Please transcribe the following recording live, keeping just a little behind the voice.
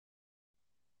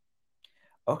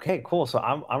Okay, cool. So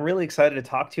I'm really excited to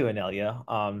talk to you, Anelya.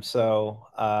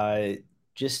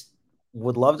 Just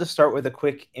would love to start with a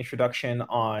quick introduction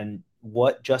on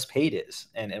what JustPaid is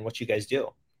and what you guys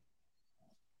do.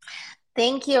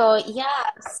 Thank you. Yeah.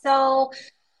 So,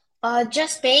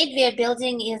 JustPaid we are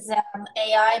building is an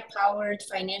AI-powered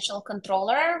financial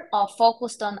controller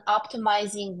focused on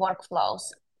optimizing workflows.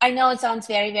 I know it sounds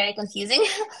very, very confusing,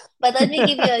 but let me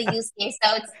give you a use case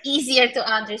so it's easier to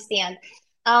understand.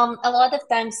 A lot of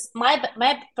times, my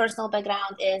personal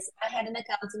background is I had an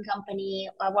accounting company.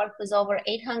 I worked with over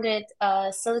 800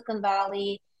 Silicon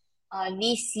Valley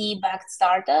VC-backed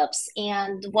startups.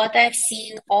 And what I've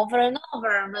seen over and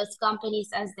over with companies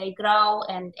as they grow,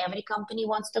 and every company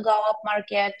wants to go up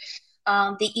market,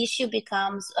 the issue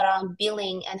becomes around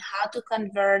billing and how to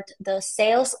convert the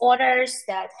sales orders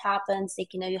that happens.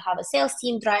 Like, you have a sales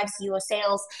team drives your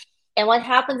sales. And what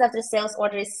happens after sales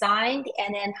order is signed,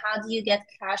 and then how do you get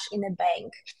cash in the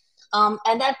bank?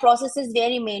 And that process is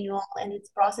very manual, and its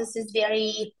process is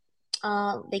very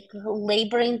like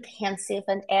labor intensive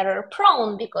and error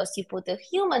prone because you put a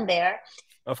human there.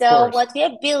 Of So course. what we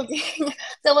are building,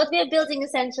 so what we are building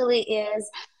essentially is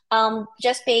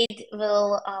JustPaid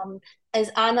will is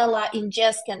analyze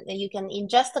ingest can you can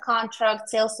ingest the contract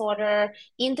sales order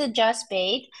into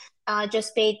JustPaid.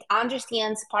 JustPaid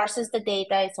understands, parses the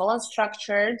data. It's all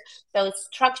unstructured, so it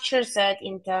structures it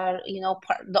into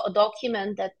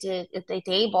document that the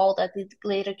table that it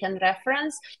later can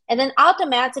reference, and then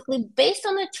automatically, based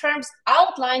on the terms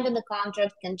outlined in the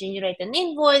contract, can generate an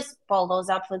invoice, follow those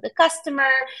up with the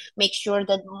customer, make sure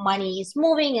that money is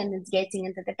moving and it's getting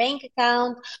into the bank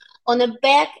account. On the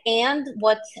back end,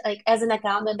 what like as an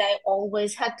accountant, I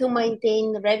always had to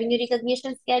maintain the revenue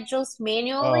recognition schedules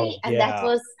manually, Oh and that yeah.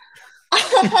 was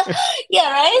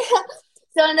yeah, right.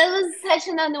 So and that was such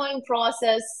an annoying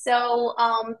process. So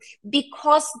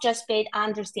because JustPaid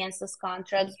understands those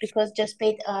contracts, because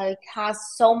JustPaid has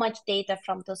so much data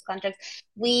from those contracts,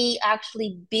 we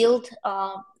actually built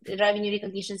revenue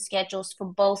recognition schedules for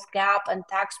both GAAP and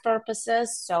tax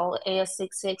purposes. So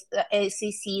AS66,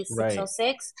 ACC Right.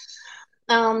 606.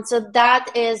 So that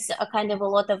is a kind of a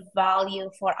lot of value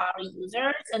for our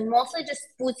users, and mostly just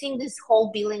putting this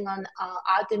whole billing on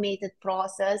automated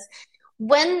process.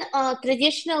 When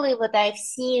traditionally what I've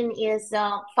seen is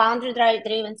founder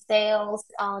driven sales,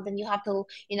 then you have to,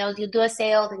 you do a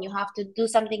sale, then you have to do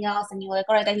something else, and you're like,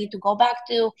 all right, I need to go back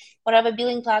to whatever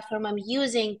billing platform I'm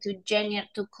using to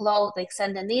generate, to close, like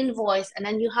send an invoice, and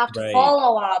then you have to Right.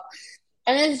 follow up.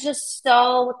 And it's just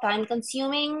so time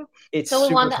consuming. It's So we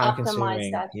super want to time optimize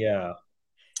consuming. that. Yeah.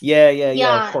 Yeah, of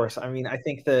Yeah, course. I mean, I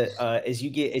think that as you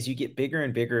get bigger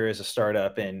and bigger as a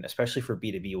startup, and especially for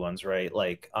B2B ones, right?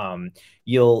 Like,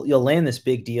 you'll land this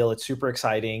big deal. It's super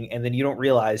exciting, and then you don't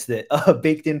realize that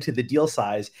baked into the deal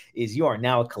size is you are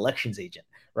now a collections agent,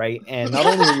 right? And not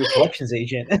only are you a collections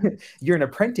agent, you're an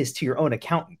apprentice to your own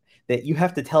accountant. That you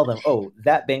have to tell them, oh,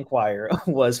 that bank wire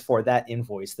was for that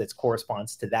invoice that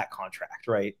corresponds to that contract,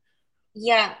 right?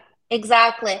 yeah,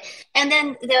 exactly. And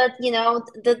then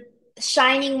the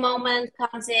shining moment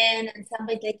comes in, and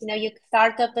somebody like, your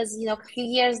startup is, a few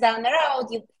years down the road,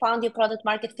 you found your product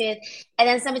market fit, and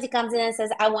then somebody comes in and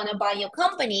says, I want to buy your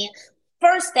company.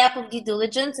 First step of due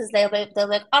diligence is they're like,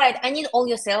 all right, I need all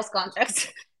your sales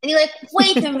contracts. And you're like,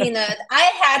 wait a minute,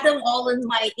 I had them all in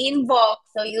my inbox.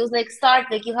 So you like start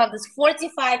like you have this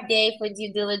 45-day for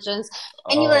due diligence,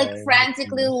 and you're like Oh my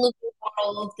frantically goodness. looking for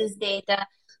all of this data.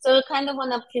 So we kind of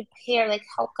want to prepare, like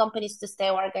help companies to stay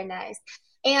organized.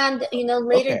 And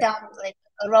later Okay. down like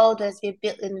the road, as we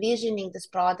build envisioning this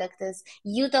product, is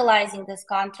utilizing this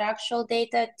contractual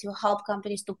data to help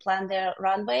companies to plan their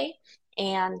runway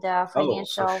and Oh, for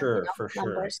financial, sure, for sure.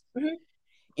 numbers. Mhm.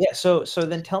 Yeah, so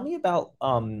then tell me about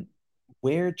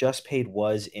where JustPaid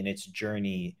was in its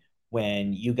journey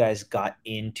when you guys got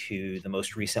into the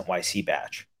most recent YC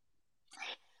batch.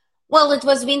 Well, it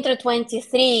was winter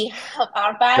 23 of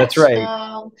our That's batch.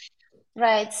 right.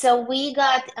 Right. So we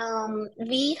had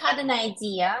an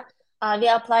idea. We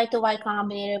applied to Y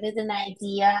Combinator with an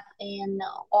idea in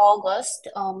August.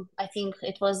 I think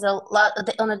it was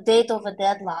on a date of a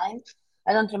deadline.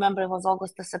 I don't remember, it was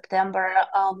August or September.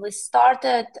 We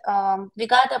started, we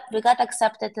got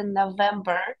accepted in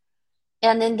November,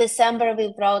 and in December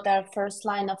we wrote our first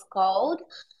line of code.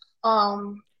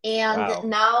 And Wow.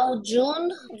 now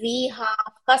June, we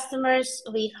have customers,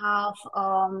 we have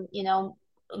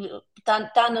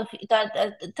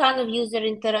ton of user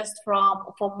interest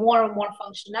for more and more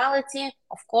functionality,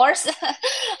 of course.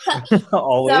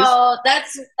 Always. So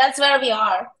that's where we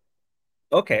are.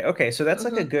 Okay, okay. So that's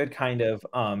like a Mhm. good kind of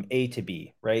A to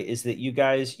B, right? Is that you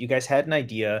guys had an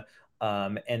idea,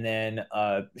 And then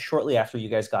shortly after you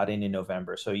guys got in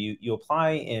November. So you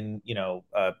apply in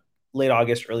late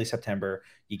August, early September.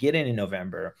 You get in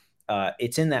November.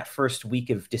 It's in that first week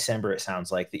of December, it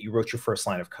sounds like, that you wrote your first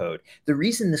line of code. The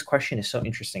reason this question is so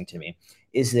interesting to me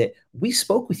is that we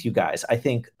spoke with you guys, I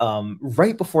think,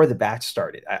 right before the batch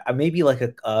started. Maybe like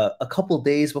a couple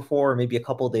days before, or maybe a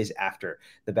couple days after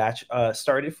the batch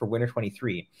started for Winter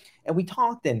 23. And we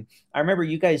talked, and I remember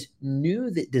you guys knew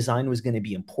that design was going to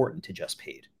be important to Just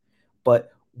Paid.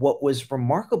 But what was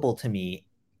remarkable to me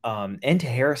and to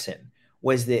Harrison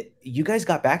was that you guys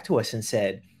got back to us and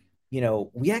said,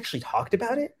 we actually talked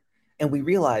about it and we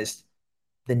realized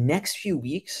the next few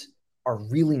weeks are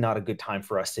really not a good time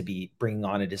for us to be bringing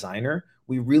on a designer.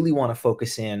 We really want to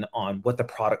focus in on what the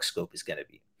product scope is going to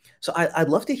be. So I'd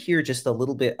love to hear just a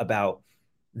little bit about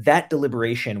that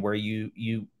deliberation where you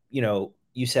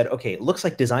said, okay, it looks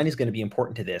like design is going to be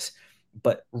important to this,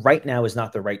 but right now is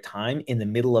not the right time in the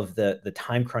middle of the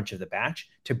time crunch of the batch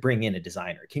to bring in a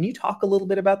designer. Can you talk a little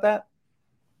bit about that?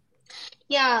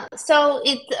 Yeah, so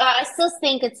I still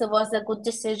think it was a good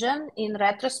decision in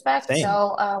retrospect. Same.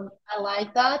 So I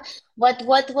like that. But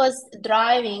what was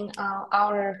driving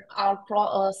our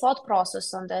thought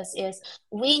process on this is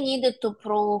we needed to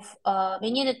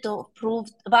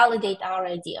validate our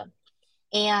idea.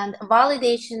 And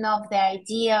validation of the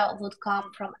idea would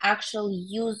come from actual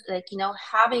use, like,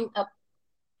 having a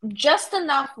just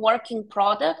enough working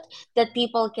product that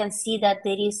people can see that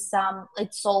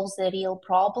it solves a real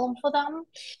problem for them.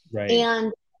 Right.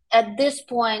 And at this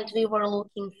point, we were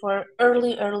looking for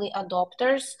early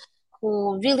adopters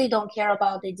who really don't care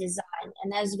about the design.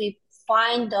 And as we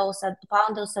found those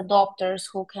adopters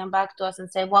who came back to us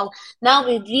and say, well, now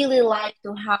we really like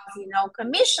to have,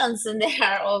 commissions in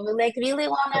there, or we like really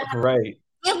want to Right.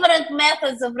 different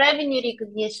methods of revenue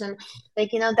recognition.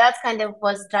 Like, that's kind of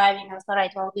what's driving us. All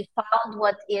right, well, we found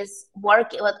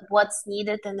what's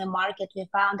needed in the market. We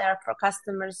found our for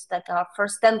customers that are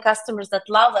first 10 customers that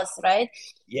love us, right?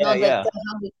 Yeah, Not the yeah.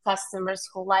 100 customers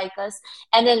who like us.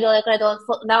 And then we're like, right, well,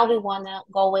 now we want to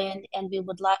go in and we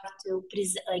would like to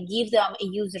give them a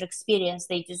user experience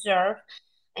they deserve.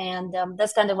 And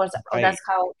that's kind of Right. that's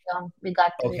how we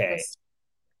got to Okay. this.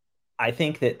 I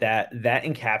think that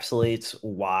encapsulates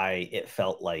why it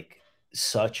felt like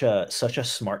such a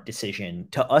smart decision.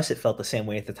 To us, it felt the same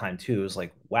way at the time too. It was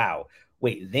like, wow,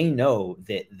 wait, they know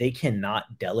that they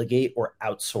cannot delegate or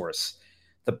outsource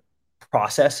the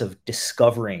process of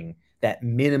discovering that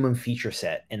minimum feature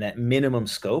set and that minimum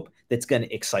scope that's going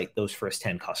to excite those first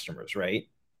 10 customers, right?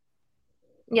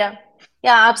 Yeah,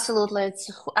 yeah, absolutely.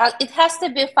 It has to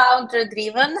be founder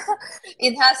driven.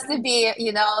 It has to be,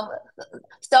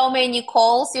 so many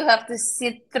calls you have to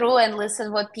sit through and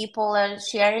listen what people are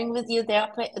sharing with you,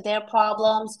 their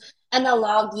problems, and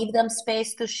give them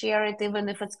space to share it, even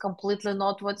if it's completely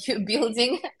not what you're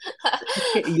building.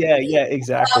 Yeah, yeah,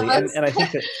 exactly. And Happens. and I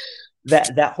think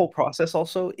that whole process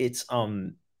also,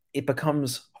 it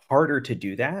becomes harder to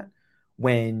do that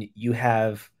when you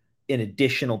have an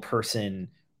additional person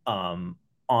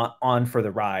on for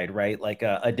the ride, right? Like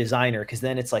a designer, because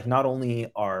then it's like not only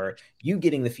are you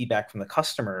getting the feedback from the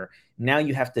customer, now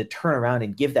you have to turn around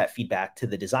and give that feedback to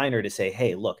the designer to say,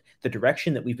 hey, look, the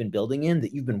direction that we've been building in,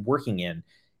 that you've been working in,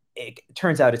 it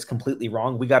turns out it's completely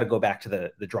wrong. We got to go back to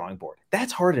the drawing board.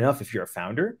 That's hard enough if you're a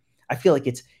founder. I feel like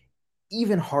it's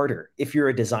even harder if you're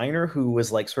a designer who was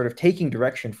like sort of taking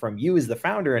direction from you as the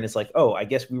founder, and it's like, oh, I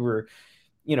guess we were,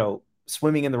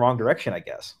 swimming in the wrong direction, I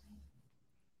guess.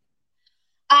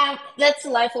 That's the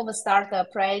life of a startup,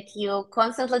 right? You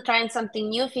constantly trying something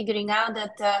new, figuring out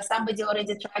that somebody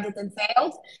already tried it and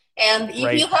failed. And if you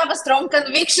Right. have a strong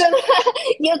conviction,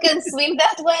 you can swim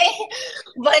that way.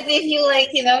 But if you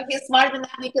if you're smart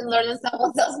enough, you can learn on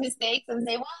someone else's mistakes and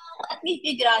say, well, let me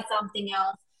figure out something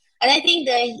else. And I think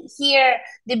that here,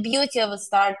 the beauty of a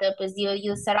startup is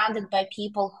you're surrounded by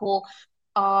people who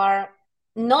are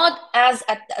not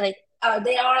like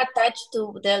they are attached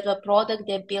to the product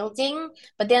they're building,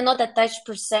 but they're not attached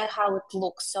per se how it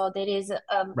looks. So there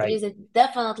Right. is a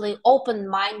definitely open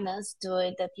mindedness to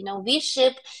it that we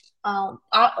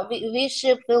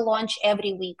launch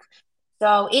every week.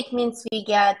 So it means we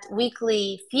get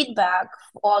weekly feedback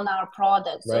on our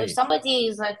product. So if Right. somebody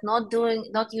is like not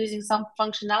using some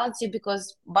functionality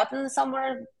because button is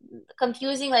somewhere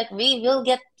confusing, like we'll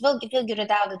figure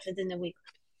it out within a week.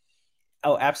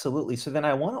 Oh, absolutely. So then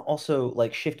I want to also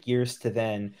like shift gears to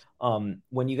then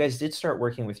when you guys did start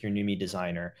working with your Numi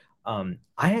designer, I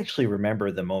actually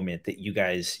remember the moment that you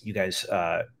guys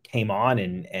came on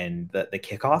and the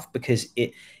kickoff, because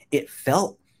it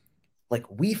felt like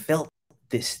we felt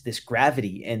this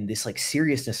gravity and this like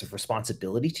seriousness of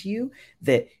responsibility to you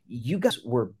that you guys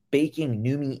were baking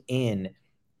Numi in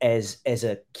as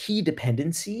a key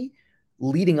dependency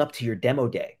leading up to your demo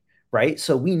day, right?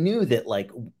 So we knew that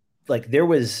like there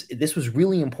was this was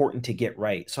really important to get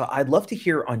right. So I'd love to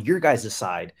hear on your guys'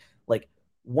 side, like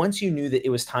once you knew that it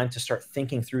was time to start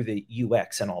thinking through the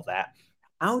UX and all that,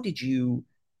 how did you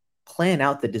plan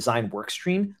out the design work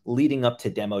stream leading up to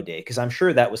demo day? Because I'm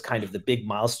sure that was kind of the big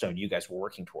milestone you guys were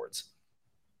working towards.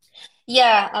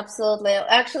 Yeah, absolutely.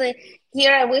 Actually,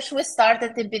 here I wish we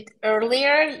started a bit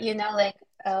earlier, like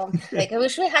I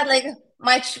wish we had like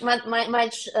much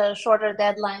shorter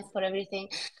deadlines for everything.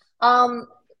 Um,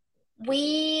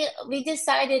 we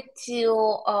decided to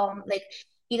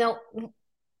you know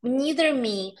neither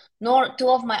me nor two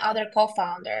of my other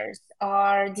co-founders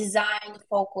are design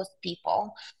focused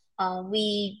people.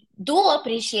 We do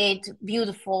appreciate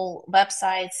beautiful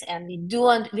websites, and we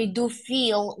do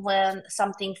feel when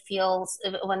something feels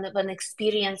when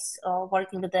experience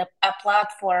working with a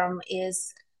platform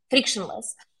is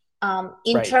frictionless.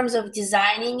 In Right. terms of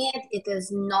designing it, it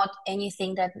is not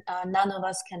anything that none of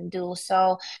us can do.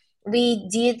 So we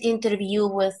did interview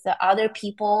with the other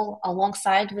people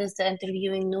alongside with the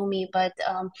interviewing Numi, but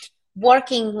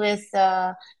working with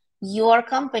your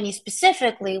company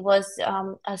specifically was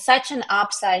such an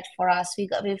upside for us.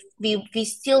 We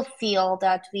still feel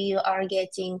that we are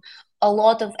getting a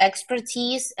lot of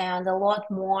expertise and a lot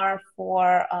more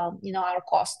for our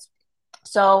cost.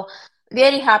 So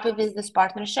very happy with this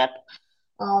partnership.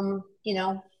 Um, you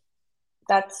know,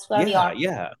 that's where we Yeah, are.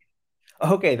 yeah.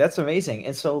 Okay, that's amazing.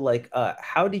 And so like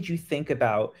how did you think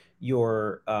about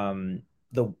your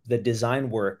the design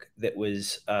work that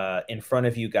was in front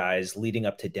of you guys leading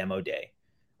up to demo day?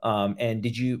 And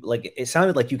did you like it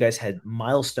sounded like you guys had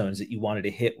milestones that you wanted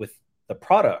to hit with the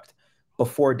product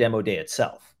before demo day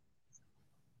itself.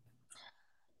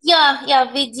 Yeah,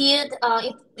 yeah, we did.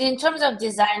 In terms of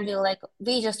design,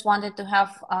 we just wanted to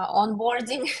have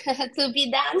onboarding to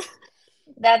be done.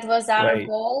 That was our Right.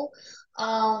 goal.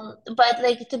 But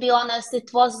like to be honest,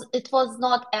 it was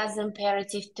not as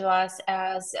imperative to us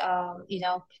as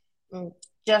mm,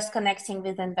 just connecting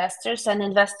with investors. And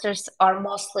investors are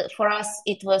mostly for us.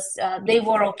 It was they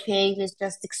were okay with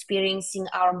just experiencing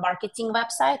our marketing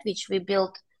website, which we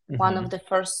built one of Hmm. the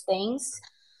first things.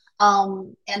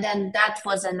 And then that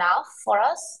was enough for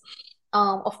us.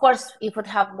 Of course, if we would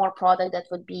have more product, that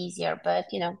would be easier. But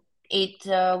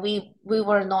we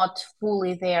were not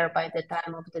fully there by the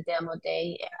time of the demo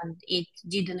day, and it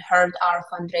didn't hurt our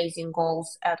fundraising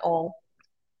goals at all.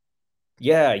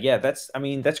 Yeah, yeah, that's I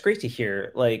mean, that's great to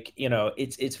hear. Like,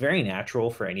 it's very natural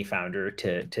for any founder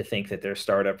to think that their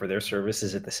startup or their service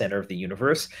is at the center of the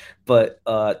universe. But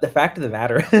the fact of the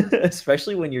matter,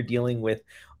 especially when you're dealing with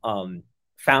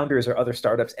founders or other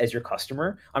startups as your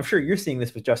customer, I'm sure you're seeing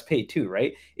this with JustPaid too,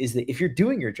 right? Is that if you're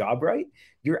doing your job right,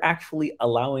 you're actually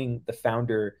allowing the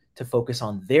founder to focus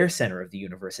on their center of the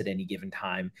universe at any given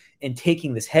time and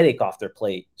taking this headache off their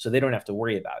plate so they don't have to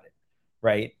worry about it,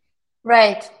 right?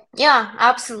 Right. Yeah,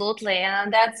 absolutely.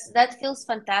 And that feels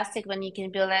fantastic when you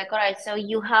can be like, all right, so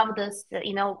you have this,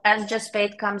 as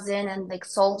JustPaid comes in and like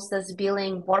solves this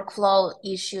billing workflow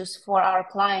issues for our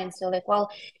clients. So like,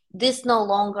 well, this no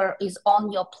longer is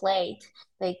on your plate.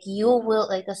 Like you will,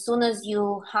 like as soon as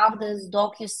you have this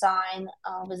DocuSign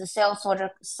with the sales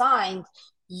order signed,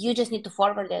 you just need to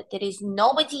forward it. There is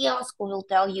nobody else who will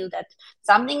tell you that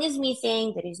something is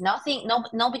missing. There is nothing,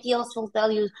 nobody else will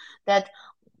tell you that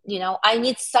I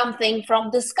need something from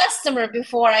this customer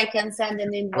before I can send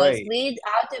an invoice. Right. We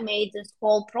automate this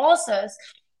whole process,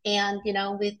 and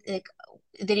with like,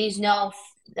 there is no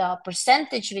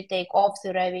percentage we take off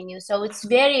the revenue. So it's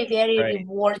very, very Right.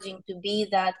 rewarding to be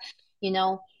that,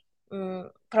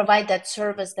 provide that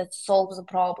service that solves a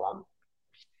problem.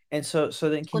 And so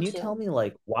then can Good you tell feeling. me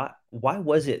like why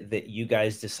was it that you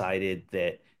guys decided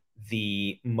that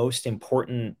the most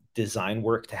important design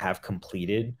work to have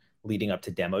completed leading up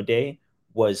to demo day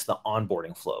was the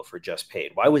onboarding flow for Just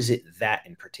Paid? Why was it that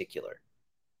in particular?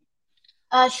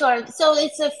 Sure. So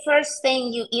it's the first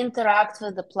thing you interact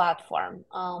with the platform.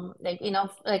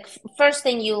 First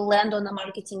thing you land on the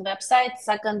marketing website.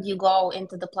 Second, you go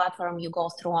into the platform, you go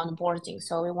through onboarding.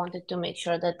 So we wanted to make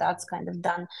sure that that's kind of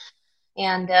done.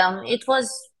 And it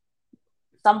was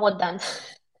somewhat done.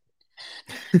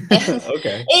 And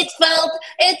Okay. it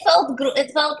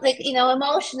felt like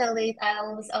emotionally I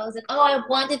was like, oh, I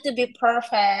want it to be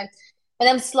perfect, but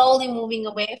I'm slowly moving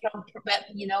away from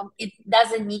it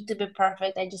doesn't need to be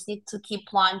perfect. I just need to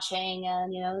keep launching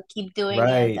and keep doing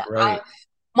it. Right, I right.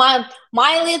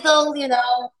 my little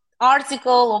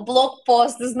article or blog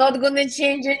post is not going to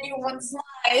change anyone's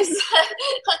lives.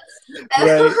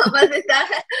 Right. But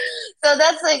so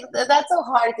that's like that's a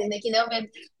hard thing. Like,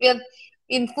 we're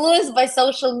influenced by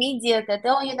social media that,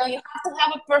 oh, you have to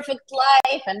have a perfect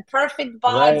life and perfect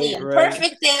body Right, and right.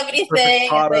 perfect Perfect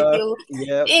everything, and like product. you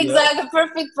Yep, yep. exactly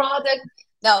perfect product.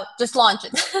 No, just launch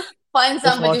it. Find Just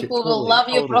somebody launch who it. will Totally, love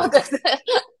your totally. product.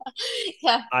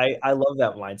 Yeah. I love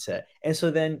that mindset. And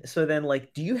so then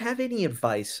like do you have any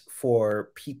advice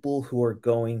for people who are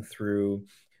going through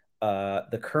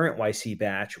the current YC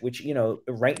batch, which,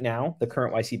 right now, the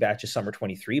current YC batch is summer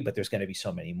 23, but there's going to be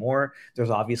so many more. There's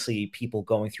obviously people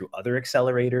going through other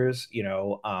accelerators.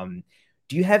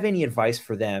 Do you have any advice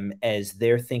for them as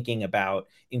they're thinking about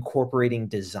incorporating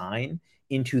design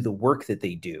into the work that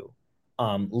they do,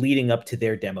 leading up to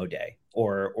their demo day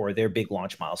or their big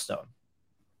launch milestone?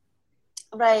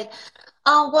 Right.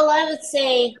 Well, I would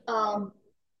say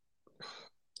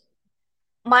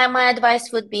my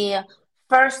advice would be,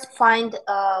 first find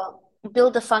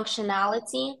build a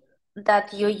functionality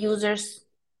that your users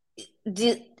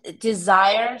de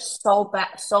desire so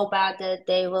bad that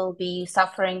they will be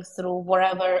suffering through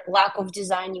whatever lack of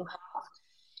design you have.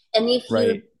 And if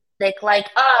you Right. like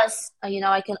us,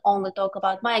 I can only talk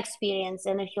about my experience.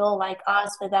 And if you're like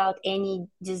us without any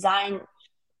design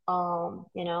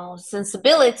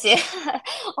sensibility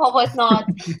or whatnot,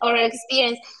 or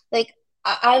experience, like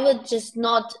I would just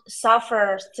not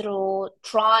suffer through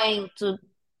trying to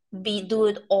do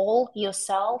it all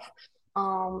yourself.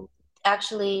 Um,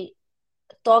 Actually,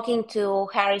 talking to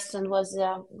Harrison was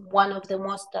one of the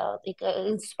most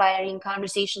inspiring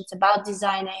conversations about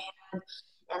design I had,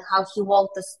 and how he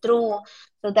walked us through.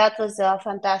 So that was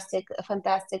fantastic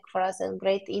for us and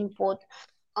great input.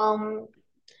 Um,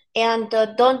 and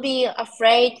don't be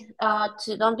afraid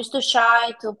don't be too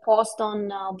shy to post on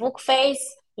Bookface,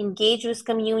 engage with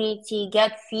community,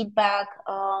 get feedback.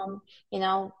 You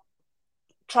know,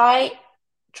 try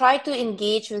try to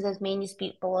engage with as many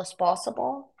people as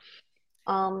possible.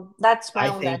 That's my I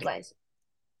only think advice.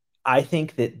 I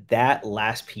think that that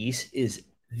last piece is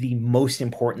the most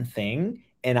important thing.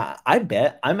 And I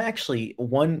bet I'm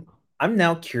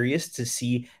now curious to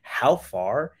see how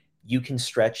far you can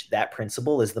stretch that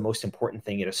principle as the most important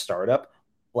thing at a startup,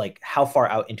 like how far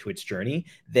out into its journey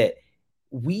that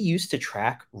we used to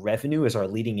track revenue as our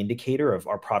leading indicator of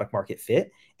our product market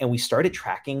fit. And we started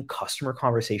tracking customer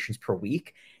conversations per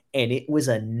week. And it was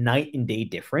a night and day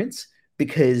difference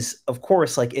because, of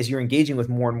course, like as you're engaging with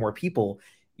more and more people,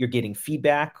 you're getting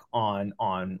feedback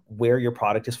on where your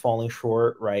product is falling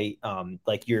short, right?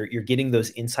 Like you're getting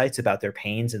those insights about their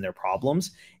pains and their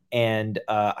problems. And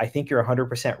I think you're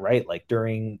 100% right. Like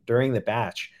during the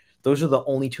batch, those are the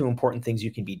only two important things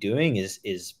you can be doing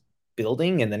is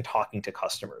building and then talking to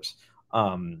customers.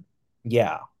 Um,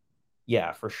 yeah,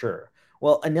 yeah, for sure.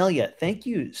 Well, Anelya, thank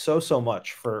you so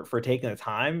much for taking the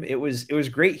time. It was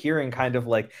great hearing kind of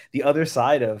like the other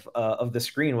side of the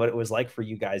screen, what it was like for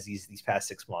you guys these past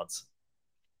 6 months.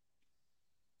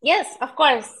 Yes, of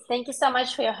course. Thank you so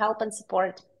much for your help and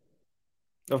support.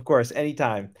 Of course,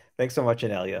 anytime. Thanks so much,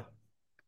 Anelya.